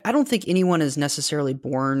I don't think anyone is necessarily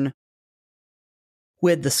born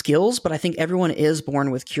with the skills, but I think everyone is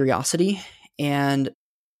born with curiosity. And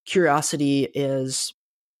curiosity is,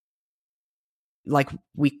 like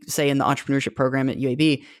we say in the entrepreneurship program at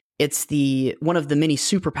UAB, it's one of the many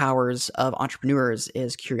superpowers of entrepreneurs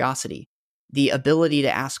is curiosity. The ability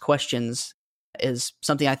to ask questions is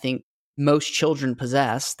something I think most children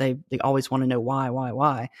possess. They always want to know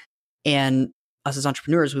why. And us as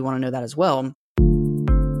entrepreneurs, we want to know that as well.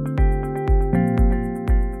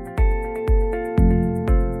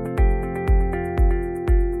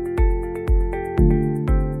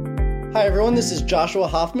 Hi everyone, this is Joshua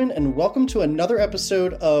Hoffman, and welcome to another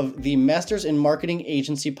episode of the Masters in Marketing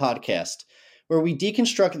Agency podcast, where we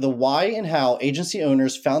deconstruct the why and how agency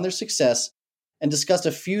owners found their success and discuss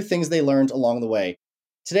a few things they learned along the way.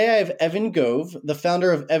 Today I have Evan Gove, the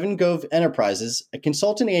founder of Evan Gove Enterprises, a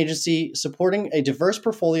consulting agency supporting a diverse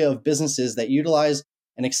portfolio of businesses that utilize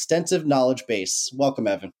an extensive knowledge base. Welcome,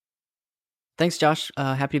 Evan. Thanks, Josh.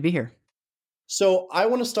 Happy to be here. So I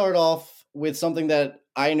want to start off with something that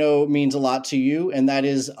I know means a lot to you, and that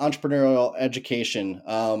is entrepreneurial education.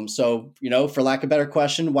 For lack of a better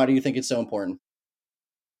question, why do you think it's so important?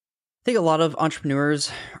 I think a lot of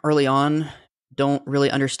entrepreneurs early on don't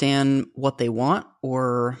really understand what they want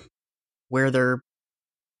or where their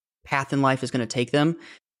path in life is going to take them.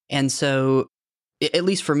 And so, at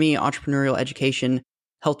least for me, entrepreneurial education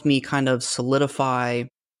helped me kind of solidify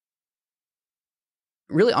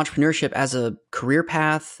really entrepreneurship as a career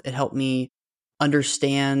path. It helped me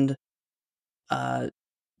understand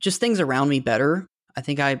just things around me better. I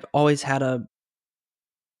think I've always had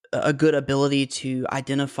a good ability to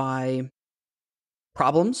identify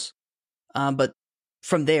problems, but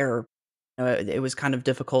from there, it was kind of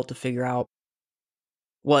difficult to figure out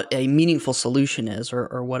what a meaningful solution is,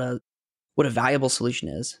 or what a valuable solution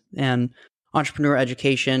is. And entrepreneur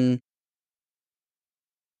education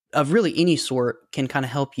of really any sort can kind of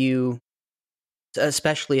help you,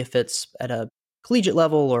 especially if it's at a collegiate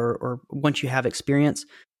level or once you have experience.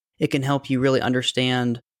 It can help you really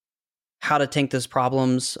understand how to take those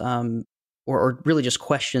problems or really just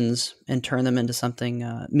questions and turn them into something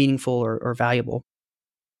meaningful or valuable.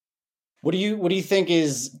 What do you think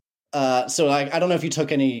is I don't know if you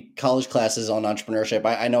took any college classes on entrepreneurship.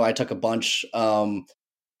 I know I took a bunch.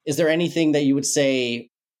 Is there anything that you would say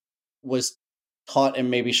was taught and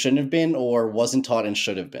maybe shouldn't have been, or wasn't taught and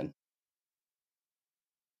should have been?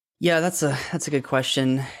 Yeah, that's a good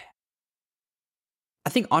question. I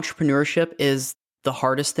think entrepreneurship is the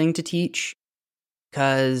hardest thing to teach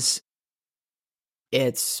because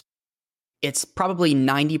it's probably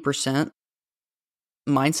 90%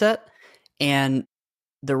 mindset, and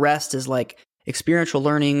the rest is like experiential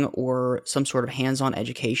learning or some sort of hands-on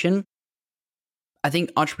education. I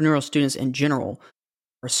think entrepreneurial students in general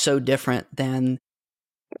are so different than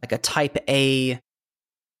like a type A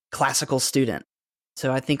classical student.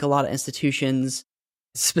 So I think a lot of institutions,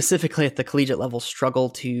 specifically at the collegiate level,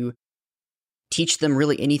 struggle to teach them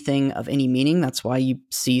really anything of any meaning. That's why you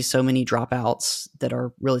see so many dropouts that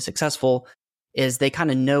are really successful, is they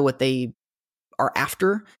kind of know what they are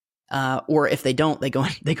after, or if they don't, they go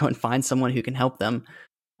and find someone who can help them.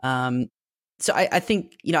 So I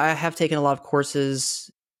think, I have taken a lot of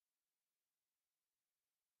courses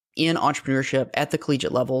in entrepreneurship at the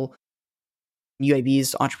collegiate level,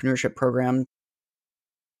 UAB's entrepreneurship program.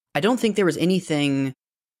 I don't think there was anything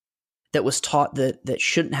that was taught that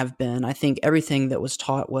shouldn't have been. I think everything that was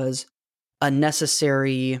taught was a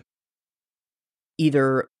necessary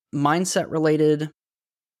either mindset related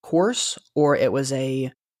course, or it was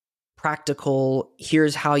a practical,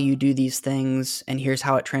 here's how you do these things and here's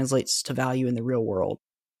how it translates to value in the real world.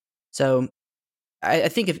 So I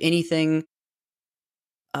think if anything,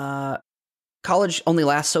 college only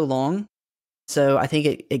lasts so long. So I think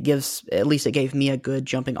it gave me a good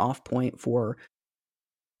jumping off point for,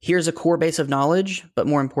 here's a core base of knowledge, but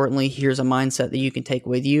more importantly, here's a mindset that you can take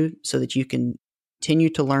with you so that you can continue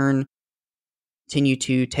to learn, continue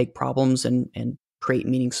to take problems and create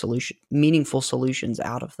meaningful solutions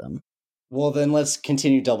out of them. Well, then let's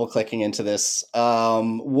continue double clicking into this.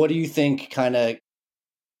 What do you think kind of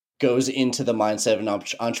goes into the mindset of an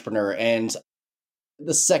entrepreneur? And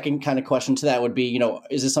the second kind of question to that would be,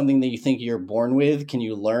 is it something that you think you're born with? Can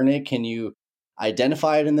you learn it? Can you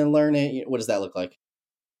identify it and then learn it? What does that look like?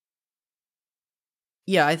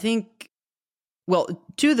 Yeah, I think, well,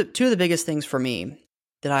 two of the biggest things for me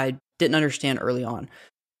that I didn't understand early on.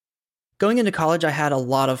 Going into college, I had a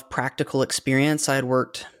lot of practical experience. I had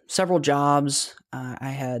worked several jobs. I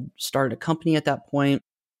had started a company at that point.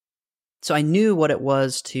 So I knew what it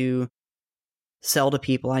was to sell to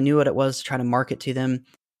people. I knew what it was to try to market to them.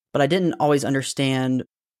 but I didn't always understand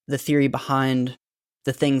the theory behind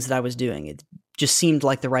the things that I was doing. It just seemed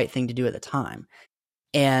like the right thing to do at the time.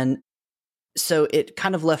 And so it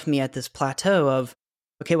kind of left me at this plateau of,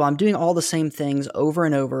 okay, well, I'm doing all the same things over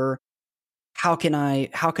and over. How can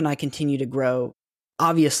I continue to grow?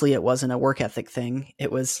 Obviously, it wasn't a work ethic thing.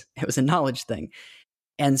 It was a knowledge thing.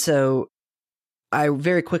 And so I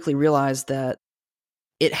very quickly realized that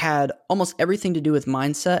it had almost everything to do with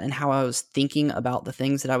mindset and how I was thinking about the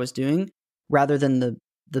things that I was doing rather than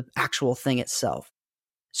the actual thing itself.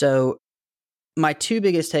 So my two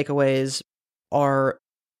biggest takeaways are,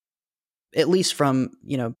 at least from,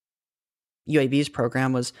 UAB's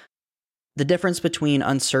program, was the difference between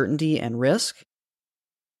uncertainty and risk,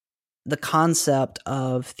 the concept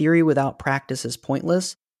of theory without practice is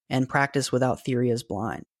pointless and practice without theory is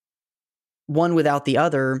blind. One without the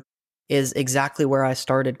other is exactly where I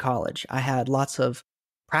started college. I had lots of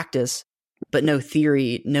practice, but no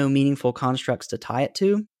theory, no meaningful constructs to tie it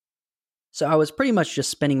to. So I was pretty much just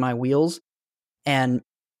spinning my wheels and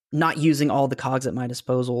not using all the cogs at my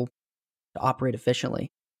disposal to operate efficiently.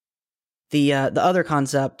 The other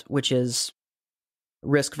concept, which is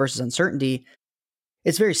risk versus uncertainty,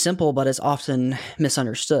 it's very simple, but it's often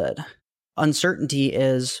misunderstood. Uncertainty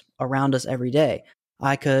is around us every day.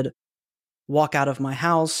 I could walk out of my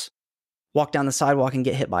house, walk down the sidewalk, and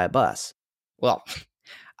get hit by a bus. Well,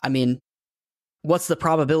 I mean, what's the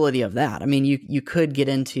probability of that? I mean, you could get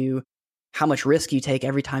into how much risk you take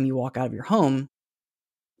every time you walk out of your home,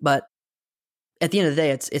 but at the end of the day,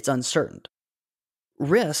 it's uncertain.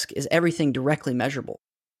 Risk is everything directly measurable.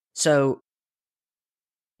 So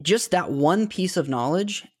just that one piece of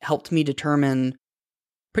knowledge helped me determine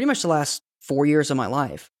pretty much the last 4 years of my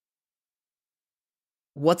life.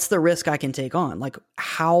 What's the risk I can take on? Like,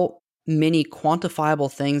 how many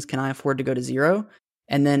quantifiable things can I afford to go to zero?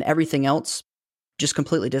 And then everything else, just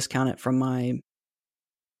completely discount it from my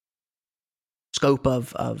scope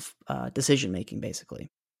of decision making, basically.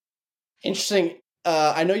 Interesting.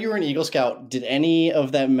 I know you were an Eagle Scout. Did any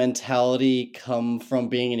of that mentality come from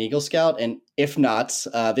being an Eagle Scout? And if not,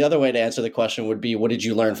 the other way to answer the question would be, what did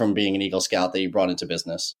you learn from being an Eagle Scout that you brought into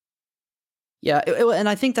business? Yeah, and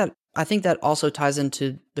I think that also ties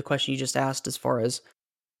into the question you just asked, as far as,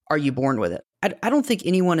 are you born with it? I don't think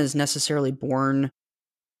anyone is necessarily born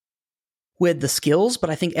with the skills,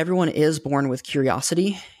 but I think everyone is born with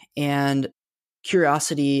curiosity, and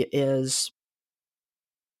curiosity is,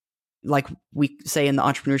 like we say in the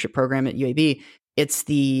entrepreneurship program at UAB, it's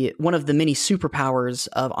one of the many superpowers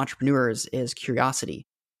of entrepreneurs is curiosity.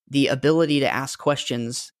 The ability to ask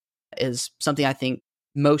questions is something I think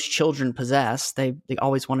most children possess. They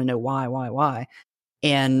always want to know why.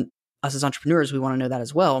 And us as entrepreneurs, we want to know that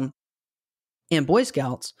as well. In Boy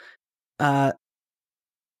Scouts,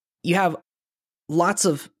 you have lots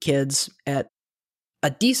of kids at a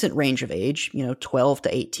decent range of age, 12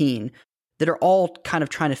 to 18, that are all kind of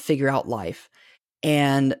trying to figure out life.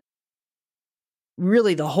 And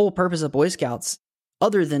really the whole purpose of Boy Scouts,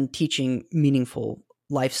 other than teaching meaningful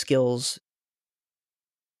life skills,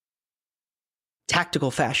 tactical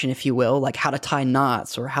fashion, if you will, like how to tie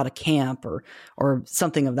knots or how to camp or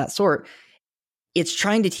something of that sort, it's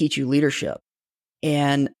trying to teach you leadership.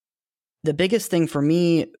 And the biggest thing for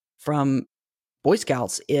me from Boy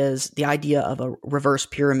Scouts is the idea of a reverse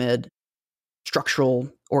pyramid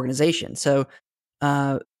structural organization. So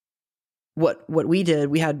what we did,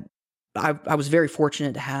 I was very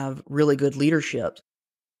fortunate to have really good leadership.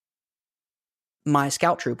 My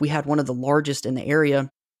scout troop, we had one of the largest in the area,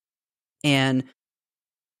 and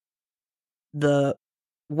the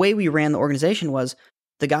way we ran the organization was,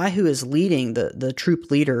 the guy who is leading, the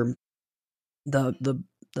troop leader, the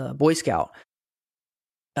Boy Scout,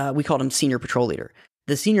 we called him senior patrol leader.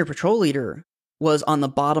 The senior patrol leader was on the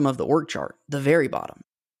bottom of the org chart, the very bottom.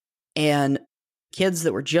 And kids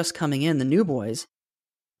that were just coming in, the new boys,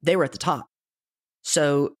 they were at the top.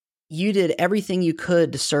 So you did everything you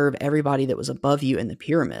could to serve everybody that was above you in the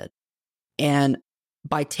pyramid. And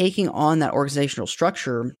by taking on that organizational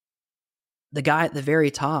structure, the guy at the very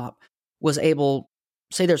top was able,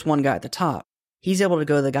 say there's one guy at the top, he's able to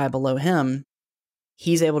go to the guy below him.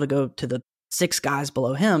 He's able to go to the 6 guys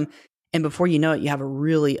below him. And before you know it, you have a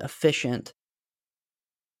really efficient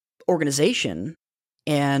organization.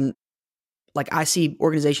 And like, I see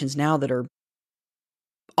organizations now that are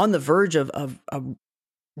on the verge of a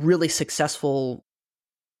really successful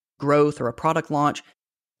growth or a product launch,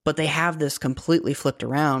 but they have this completely flipped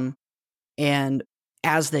around. And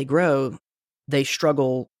as they grow, they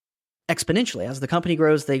struggle exponentially. As the company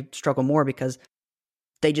grows, they struggle more because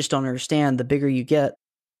they just don't understand, the bigger you get,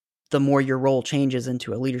 the more your role changes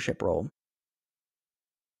into a leadership role.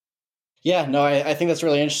 Yeah, no, I think that's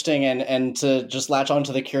really interesting, and to just latch on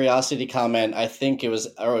to the curiosity comment, I think it was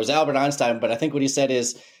Albert Einstein, but I think what he said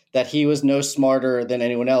is that he was no smarter than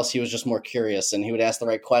anyone else. He was just more curious, and he would ask the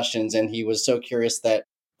right questions, and he was so curious that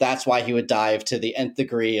that's why he would dive to the nth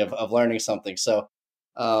degree of learning something. So,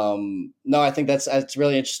 no, I think that's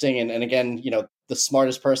really interesting, and again, the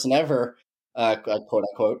smartest person ever, quote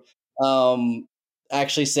unquote, um,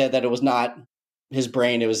 actually said that it was not his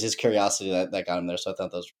brain, it was his curiosity that got him there. So I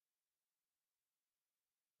thought that was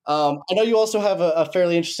I know you also have a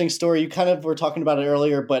fairly interesting story. You kind of were talking about it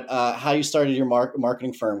earlier, but how you started your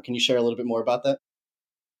marketing firm. Can you share a little bit more about that?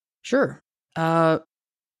 Sure. Uh,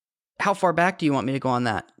 how far back do you want me to go on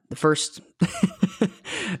that? The first.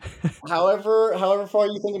 However far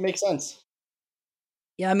you think it makes sense.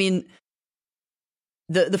 Yeah, I mean,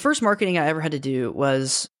 the first marketing I ever had to do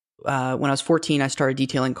was when I was 14. I started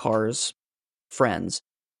detailing cars, friends,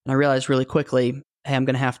 and I realized really quickly, hey, I'm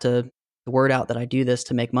going to have to the word out that I do this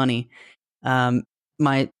to make money.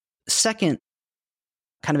 My second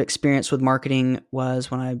kind of experience with marketing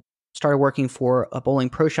was when I started working for a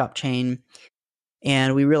bowling pro shop chain,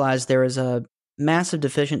 and we realized there was a massive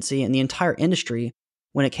deficiency in the entire industry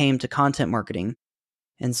when it came to content marketing.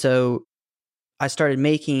 And so I started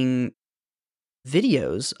making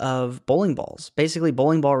videos of bowling balls, basically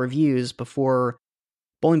bowling ball reviews before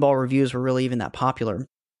bowling ball reviews were really even that popular.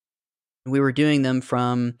 We were doing them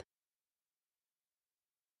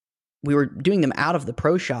out of the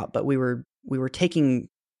pro shop, but we were taking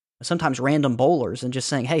sometimes random bowlers and just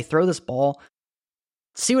saying, "Hey, throw this ball,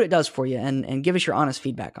 see what it does for you, and give us your honest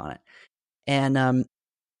feedback on it." And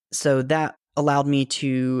so that allowed me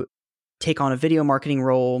to take on a video marketing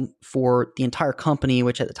role for the entire company,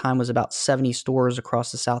 which at the time was about 70 stores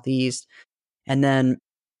across the Southeast. And then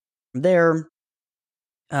from there,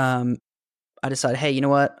 um, I decided, hey, you know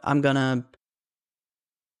what?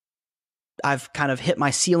 I've kind of hit my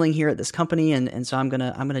ceiling here at this company, and so I'm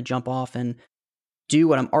gonna jump off and do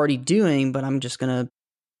what I'm already doing, but I'm just gonna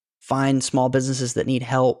find small businesses that need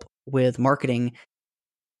help with marketing.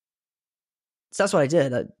 So that's what I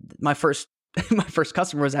did. My first my first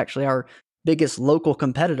customer was actually our biggest local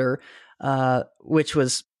competitor, which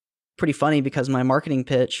was pretty funny because my marketing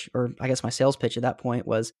pitch, or I guess my sales pitch at that point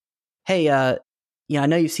was, "Hey, I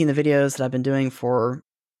know you've seen the videos that I've been doing for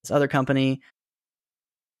this other company.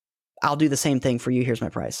 I'll do the same thing for you. Here's my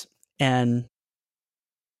price." And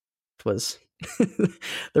it was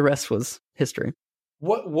the rest was history.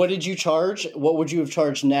 What did you charge? What would you have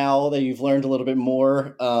charged now that you've learned a little bit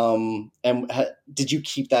more? Did you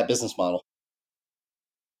keep that business model?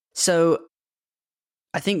 So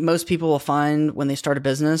I think most people will find when they start a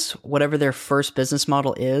business, whatever their first business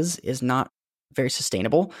model is not very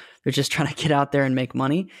sustainable. They're just trying to get out there and make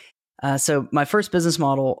money. So my first business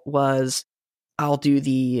model was I'll do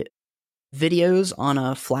the videos on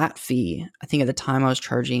a flat fee. I think at the time I was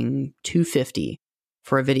charging $250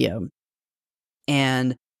 for a video.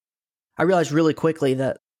 And I realized really quickly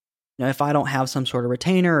that if I don't have some sort of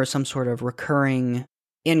retainer or some sort of recurring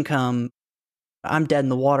income, I'm dead in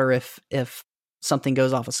the water if something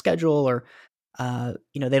goes off a schedule or they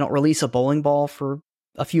don't release a bowling ball for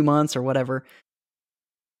a few months or whatever.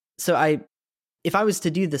 So if I was to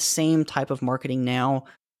do the same type of marketing now,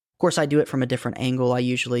 of course I do it from a different angle. I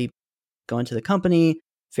usually go into the company,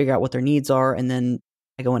 figure out what their needs are, and then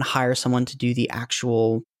I go and hire someone to do the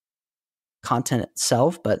actual content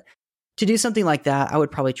itself. But to do something like that, I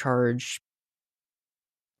would probably charge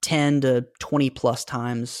 10 to 20 plus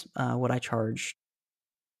times what I charged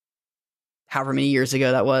however many years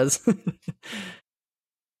ago that was.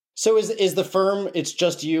 So is the firm, it's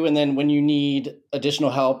just you, and then when you need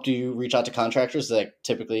additional help, do you reach out to contractors? Is that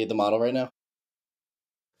typically the model right now?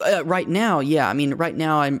 Right now, yeah. I mean, right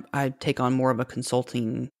now I take on more of a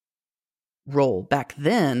consulting role. Back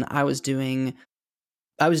then, I was doing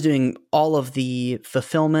all of the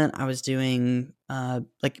fulfillment. I was doing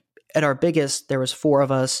like at our biggest, there was 4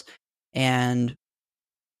 of us, and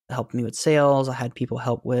helped me with sales. I had people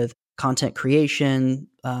help with content creation,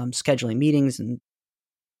 scheduling meetings, and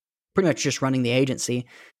pretty much just running the agency.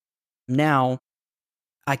 Now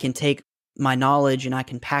I can take my knowledge and I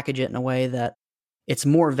can package it in a way that it's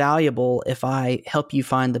more valuable if I help you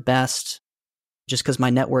find the best, just because my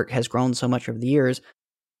network has grown so much over the years.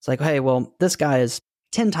 It's like, hey, well, this guy is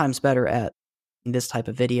 10 times better at this type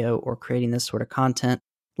of video or creating this sort of content.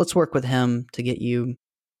 Let's work with him to get you.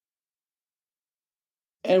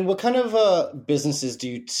 And what kind of businesses do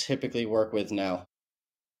you typically work with now?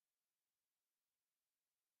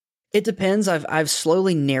 It depends. I've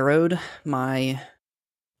slowly narrowed my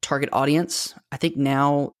target audience. I think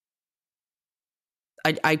now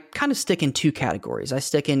I kind of stick in two categories. I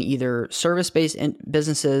stick in either service-based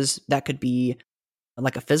businesses that could be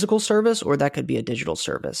like a physical service, or that could be a digital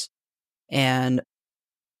service. And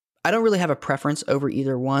I don't really have a preference over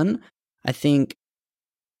either one. I think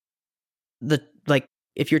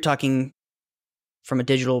if you're talking from a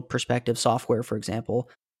digital perspective, software, for example,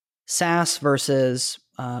 SaaS versus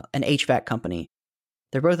an HVAC company,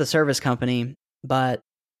 they're both a service company, but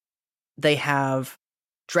they have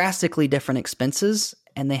drastically different expenses,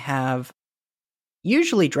 and they have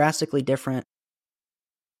usually drastically different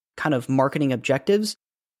kind of marketing objectives.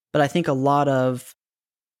 But I think a lot of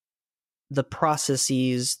the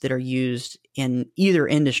processes that are used in either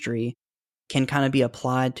industry can kind of be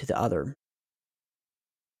applied to the other.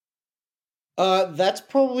 That's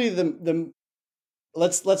probably the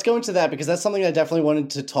let's go into that, because that's something I definitely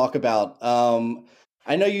wanted to talk about.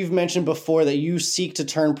 I know you've mentioned before that you seek to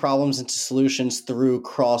turn problems into solutions through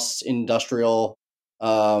cross-industrial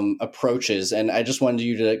approaches, and I just wanted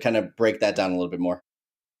you to kind of break that down a little bit more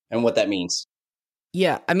and what that means.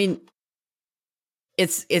 Yeah, I mean,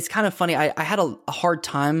 it's kind of funny. I had a hard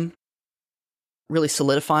time really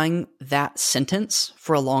solidifying that sentence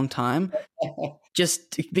for a long time,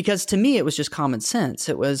 just because to me it was just common sense.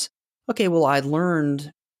 It was, okay, well, I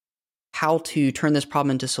learned how to turn this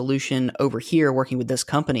problem into solution over here working with this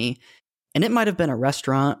company, and it might have been a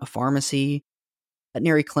restaurant, a pharmacy,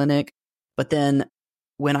 veterinary clinic, but then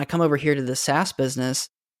when I come over here to the SaaS business,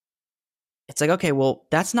 it's like, okay, well,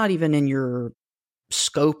 that's not even in your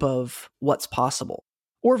scope of what's possible,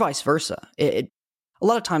 or vice versa. A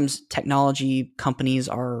lot of times technology companies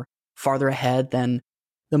are farther ahead than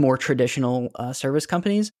the more traditional service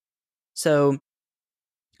companies. So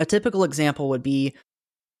a typical example would be,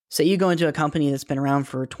 say you go into a company that's been around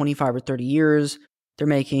for 25 or 30 years, they're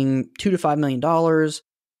making $2 to $5 million,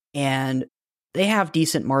 and they have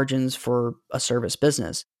decent margins for a service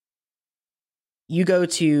business. You go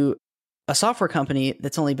to a software company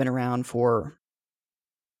that's only been around for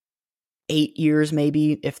 8 years,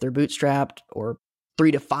 maybe if they're bootstrapped, or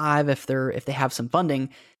 3 to 5 if they have some funding,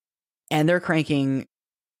 and they're cranking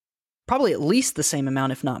probably at least the same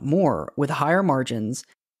amount, if not more, with higher margins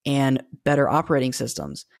and better operating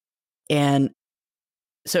systems. And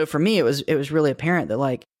so for me, it was really apparent that,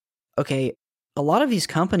 like, okay, a lot of these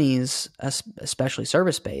companies, especially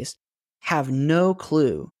service-based, have no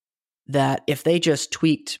clue that if they just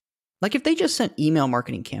tweaked, like if they just sent email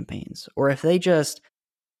marketing campaigns, or if they just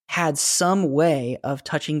had some way of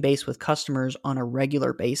touching base with customers on a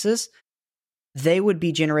regular basis, they would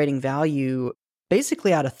be generating value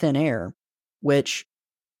basically out of thin air, which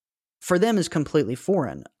for them is completely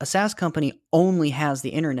foreign. A SaaS company only has the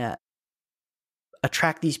internet,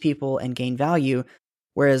 attract these people and gain value,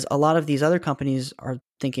 whereas a lot of these other companies are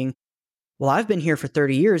thinking, well, I've been here for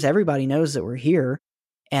 30 years, everybody knows that we're here,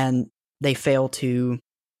 and they fail to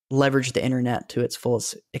leverage the internet to its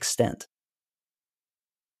fullest extent.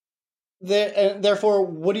 Therefore,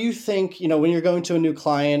 what do you think, when you're going to a new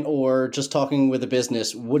client or just talking with a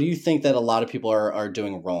business, what do you think that a lot of people are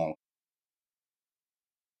doing wrong?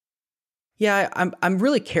 Yeah, I'm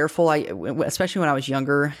really careful. Especially when I was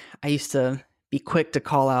younger, I used to be quick to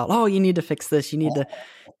call out, "Oh, you need to fix this. You need to,"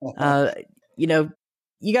 uh, you know,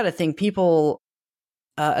 you got to think people,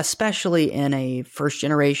 especially in a first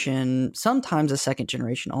generation, sometimes a second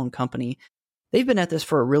generation owned company, they've been at this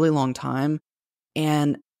for a really long time,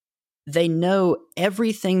 and they know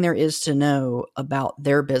everything there is to know about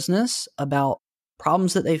their business, about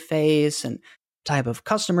problems that they face, and type of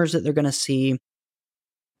customers that they're going to see.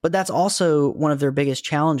 But that's also one of their biggest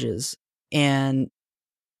challenges. And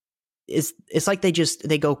it's like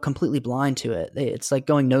they go completely blind to it. It's like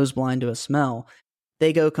going nose blind to a smell.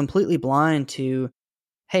 They go completely blind to,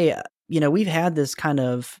 hey, we've had this kind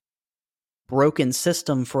of broken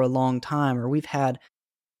system for a long time, or we've had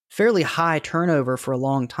fairly high turnover for a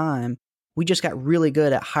long time. We just got really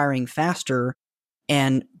good at hiring faster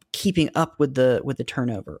and keeping up with the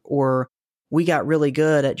turnover, or we got really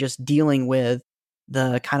good at just dealing with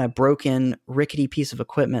the kind of broken, rickety piece of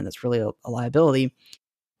equipment that's really a liability.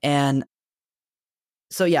 And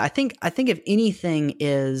so, yeah, I think if anything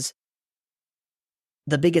is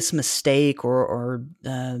the biggest mistake, or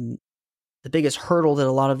the biggest hurdle that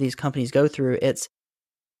a lot of these companies go through, it's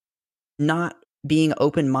not being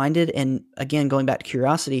open-minded, and again, going back to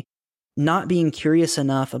curiosity, not being curious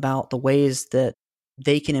enough about the ways that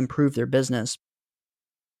they can improve their business.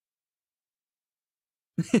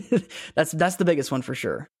 That's the biggest one for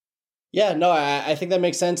sure. Yeah, no, I think that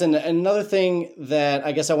makes sense. And another thing that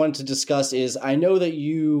I guess I wanted to discuss is, I know that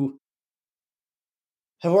you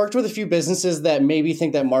have worked with a few businesses that maybe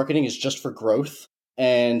think that marketing is just for growth.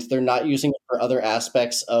 and they're not using it for other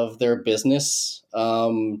aspects of their business.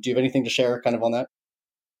 Do you have anything to share kind of on that?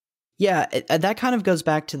 Yeah, that kind of goes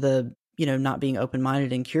back to the, not being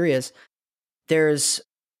open-minded and curious. There's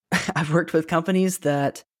I've worked with companies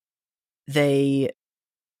that they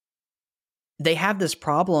have this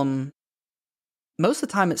problem. Most of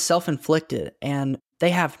the time it's self-inflicted and they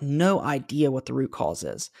have no idea what the root cause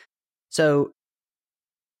is. So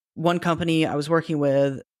one company I was working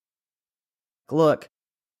with, look,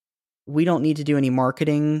 we don't need to do any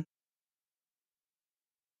marketing,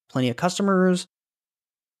 plenty of customers,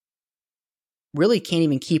 really can't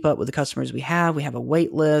even keep up with the customers we have. We have a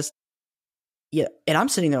wait list. Yeah. And I'm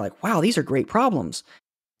sitting there like, wow, these are great problems.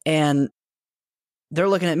 And they're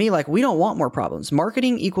looking at me like, we don't want more problems.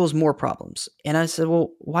 Marketing equals more problems. And I said,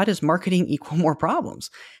 well, why does marketing equal more problems?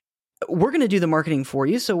 We're going to do the marketing for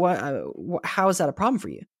you. So how is that a problem for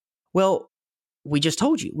you? Well, we just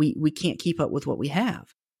told you we can't keep up with what we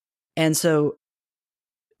have. And so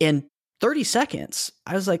in 30 seconds,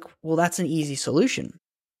 I was like, well, that's an easy solution.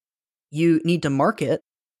 You need to market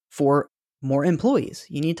for more employees.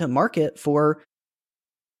 You need to market for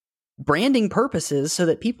branding purposes so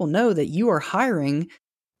that people know that you are hiring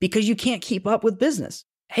because you can't keep up with business.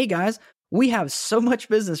 Hey guys, we have so much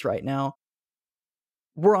business right now.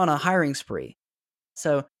 We're on a hiring spree.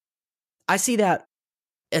 So I see that,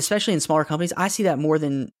 especially in smaller companies, I see that more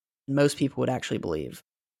than most people would actually believe.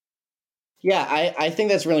 Yeah, I think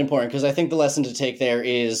that's really important because I think the lesson to take there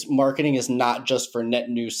is marketing is not just for net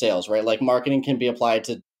new sales, right? Like marketing can be applied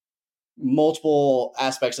to multiple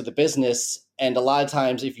aspects of the business. And a lot of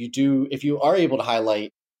times if you are able to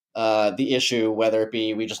highlight the issue, whether it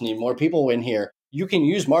be we just need more people in here, you can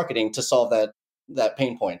use marketing to solve that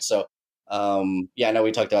pain point. So yeah, I know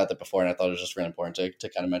we talked about that before and I thought it was just really important to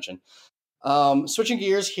kind of mention. Switching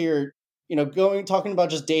gears here, talking about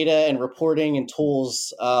just data and reporting and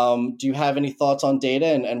tools. Do you have any thoughts on data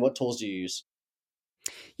and what tools do you use?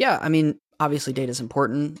 Yeah, I mean, obviously data is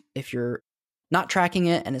important. If you're not tracking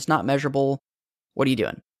it and it's not measurable, what are you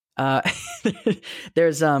doing?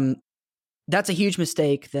 There's that's a huge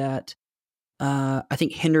mistake that I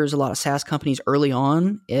think hinders a lot of SaaS companies early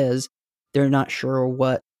on is they're not sure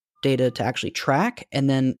what data to actually track. And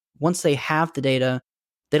then once they have the data,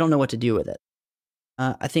 they don't know what to do with it.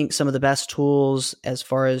 I think some of the best tools as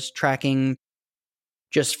far as tracking,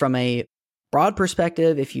 just from a broad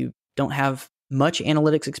perspective, if you don't have much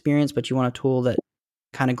analytics experience, but you want a tool that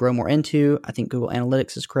kind of grow more into, I think Google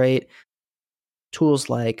Analytics is great. Tools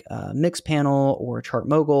like Mixpanel or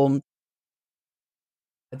ChartMogul,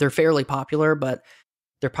 they're fairly popular, but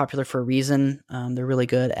they're popular for a reason. They're really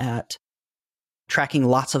good at tracking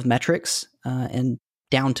lots of metrics and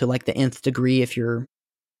down to like the nth degree if you're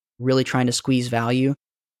really trying to squeeze value.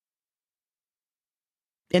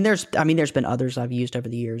 And there's been others I've used over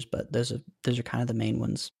the years, but those are kind of the main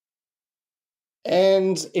ones.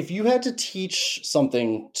 And if you had to teach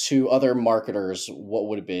something to other marketers, what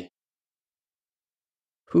would it be?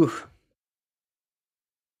 Whew, it's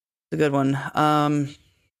a good one. I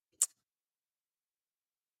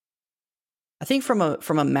think from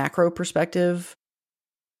a macro perspective,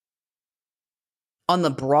 on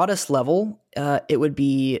the broadest level, it would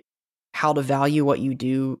be how to value what you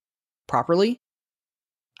do properly.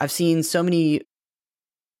 I've seen so many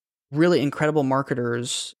really incredible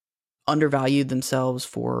marketers undervalued themselves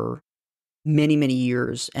for many, many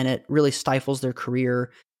years, and it really stifles their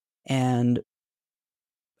career. And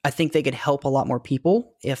I think they could help a lot more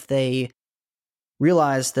people if they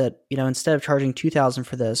realize that, instead of charging $2,000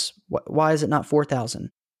 for this, why is it not $4,000?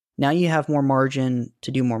 Now you have more margin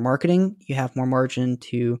to do more marketing. You have more margin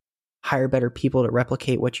to hire better people to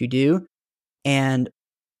replicate what you do. And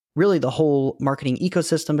really the whole marketing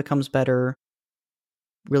ecosystem becomes better.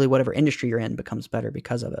 Really whatever industry you're in becomes better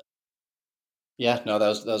because of it. Yeah, no,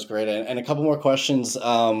 that was great. And a couple more questions.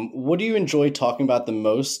 What do you enjoy talking about the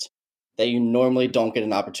most that you normally don't get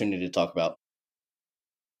an opportunity to talk about?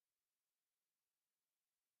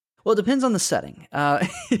 Well, it depends on the setting.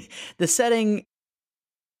 The setting,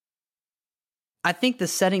 I think the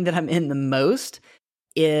setting that I'm in the most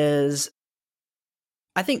is,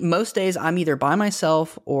 I think most days I'm either by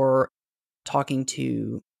myself or talking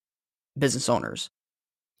to business owners.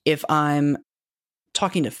 If I'm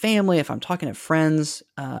talking to family, if I'm talking to friends,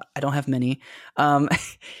 I don't have many.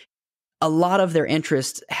 A lot of their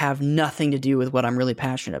interests have nothing to do with what I'm really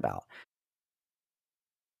passionate about.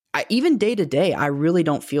 Even day to day, I really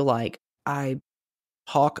don't feel like I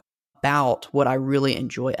talk about what I really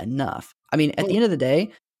enjoy enough. I mean, at the end of the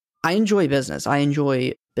day, I enjoy business. I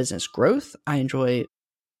enjoy business growth. I enjoy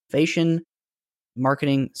innovation,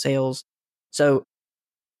 marketing, sales. So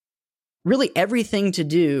really everything to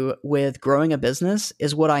do with growing a business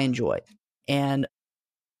is what I enjoy. And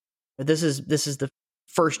this is the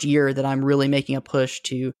first year that I'm really making a push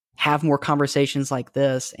to have more conversations like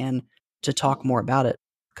this and to talk more about it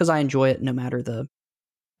because I enjoy it no matter the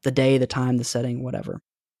day, the time, the setting, whatever.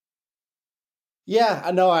 Yeah,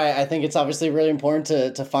 I know. I think it's obviously really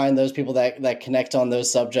important to find those people that connect on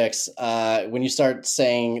those subjects. When you start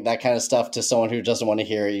saying that kind of stuff to someone who doesn't want to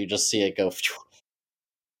hear it, you just see it go. Phew.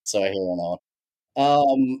 So I hear it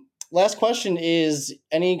all. Last question is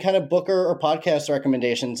any kind of book or podcast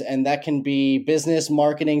recommendations, and that can be business,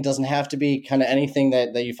 marketing, doesn't have to be kind of anything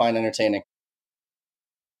that you find entertaining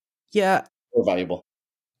Yeah, or valuable.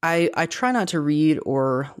 I try not to read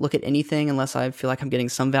or look at anything unless I feel like I'm getting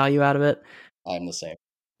some value out of it, I'm the same.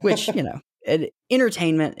 which,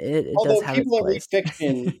 entertainment, it does Although have its people that read place.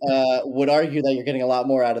 fiction would argue that you're getting a lot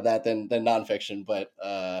more out of that than nonfiction, but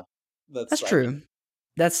That's that's I mean, true.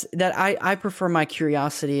 I prefer my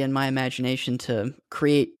curiosity and my imagination to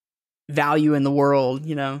create value in the world.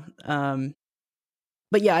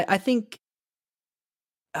 But yeah, I think,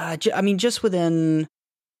 just within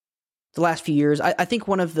the last few years, I think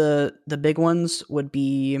one of the big ones would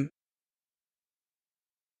be,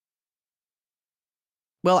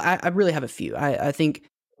 well, I really have a few.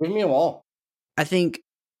 give me them all. I think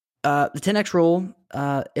the 10x rule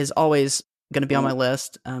is always going to be on my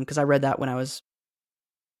list because I read that when I was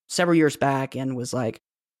several years back and was like,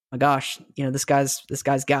 my gosh, this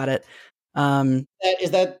guy's got it.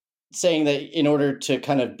 Is that saying that in order to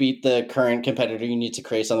kind of beat the current competitor, you need to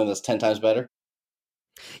create something that's 10 times better?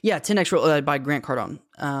 Yeah, 10x rule by Grant Cardone.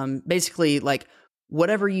 Basically, like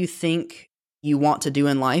whatever you think you want to do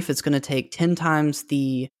in life, it's going to take 10 times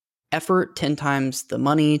the effort, 10 times the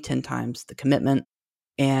money, 10 times the commitment,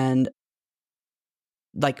 and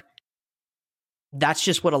like that's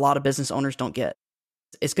just what a lot of business owners don't get.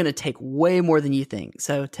 It's going to take way more than you think.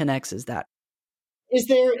 So 10x is that. Is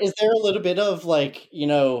there a little bit of like,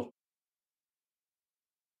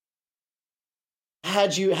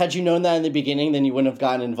 had you known that in the beginning, then you wouldn't have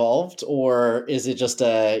gotten involved? Or is it just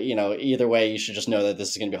either way, you should just know that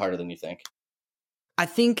this is gonna be harder than you think? I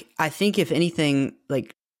think if anything,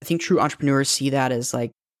 like I think true entrepreneurs see that as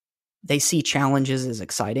like they see challenges as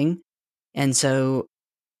exciting. And so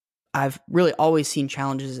I've really always seen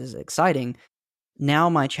challenges as exciting. Now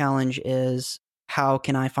my challenge is how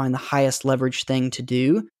can I find the highest leverage thing to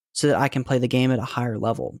do so that I can play the game at a higher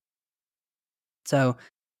level? So,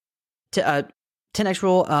 10x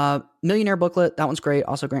rule, millionaire booklet, that one's great.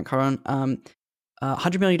 Also, Grant Cardone.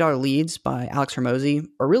 $100 million leads by Alex Hormozy,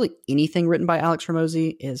 or really anything written by Alex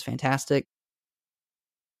Hormozy is fantastic.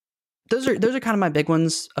 Those are kind of my big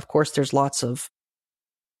ones. Of course, there's lots of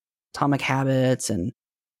Atomic Habits and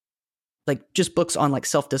like just books on like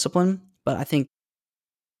self-discipline. But I think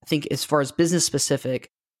as far as business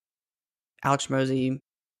specific, Alex Hormozy.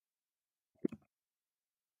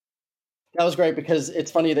 That was great because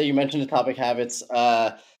it's funny that you mentioned Atomic Habits.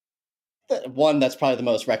 One that's probably the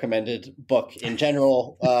most recommended book in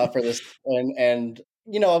general for this, and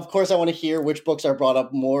of course, I want to hear which books are brought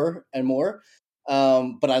up more and more.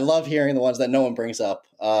 But I love hearing the ones that no one brings up,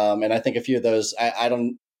 and I think a few of those I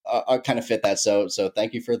don't kind of fit that. So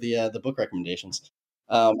thank you for the book recommendations.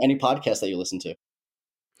 Any podcast that you listen to?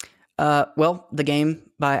 Well, The Game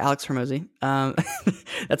by Alex Hormozy.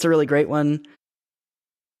 That's a really great one.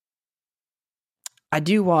 I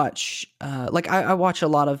do watch, I watch a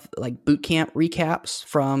lot of like boot camp recaps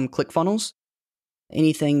from ClickFunnels.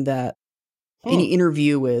 Anything that, any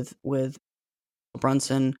interview with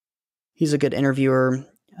Brunson, he's a good interviewer.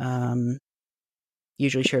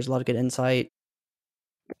 Usually shares a lot of good insight.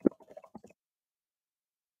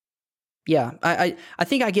 Yeah, I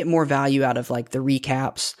think I get more value out of like the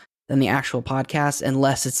recaps than the actual podcast,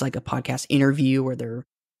 unless it's like a podcast interview where they're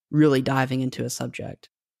really diving into a subject.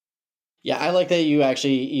 Yeah, I like that you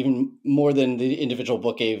actually even more than the individual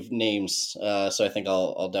book gave names. So I think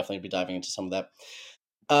I'll definitely be diving into some of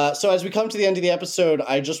that. So as we come to the end of the episode,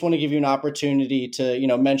 I just want to give you an opportunity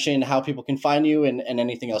to mention how people can find you and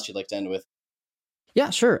anything else you'd like to end with.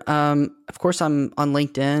 Yeah, sure. Of course, I'm on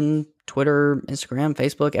LinkedIn, Twitter, Instagram,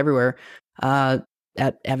 Facebook, everywhere at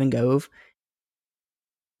Evan Gove.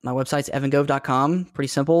 My website's evangove.com. Pretty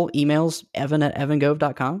simple. Emails,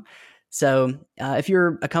 evan@evangove.com. So if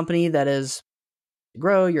you're a company that is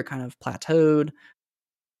grow, you're kind of plateaued,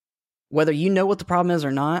 whether you know what the problem is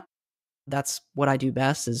or not, that's what I do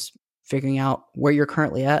best is figuring out where you're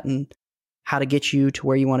currently at and how to get you to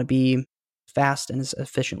where you want to be fast and as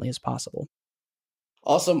efficiently as possible.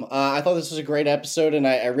 Awesome. I thought this was a great episode, and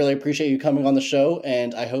I really appreciate you coming on the show,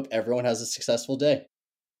 and I hope everyone has a successful day.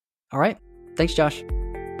 All right. Thanks, Josh.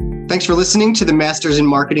 Thanks for listening to the Masters in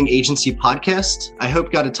Marketing Agency podcast. I hope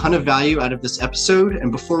you got a ton of value out of this episode.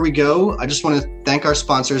 And before we go, I just want to thank our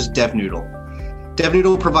sponsors, DevNoodle.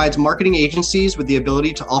 DevNoodle provides marketing agencies with the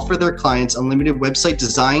ability to offer their clients unlimited website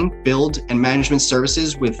design, build, and management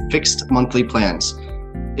services with fixed monthly plans.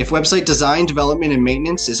 If website design, development, and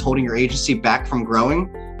maintenance is holding your agency back from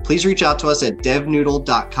growing, please reach out to us at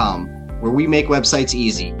devnoodle.com, where we make websites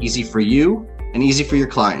easy for you and easy for your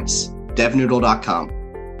clients. devnoodle.com.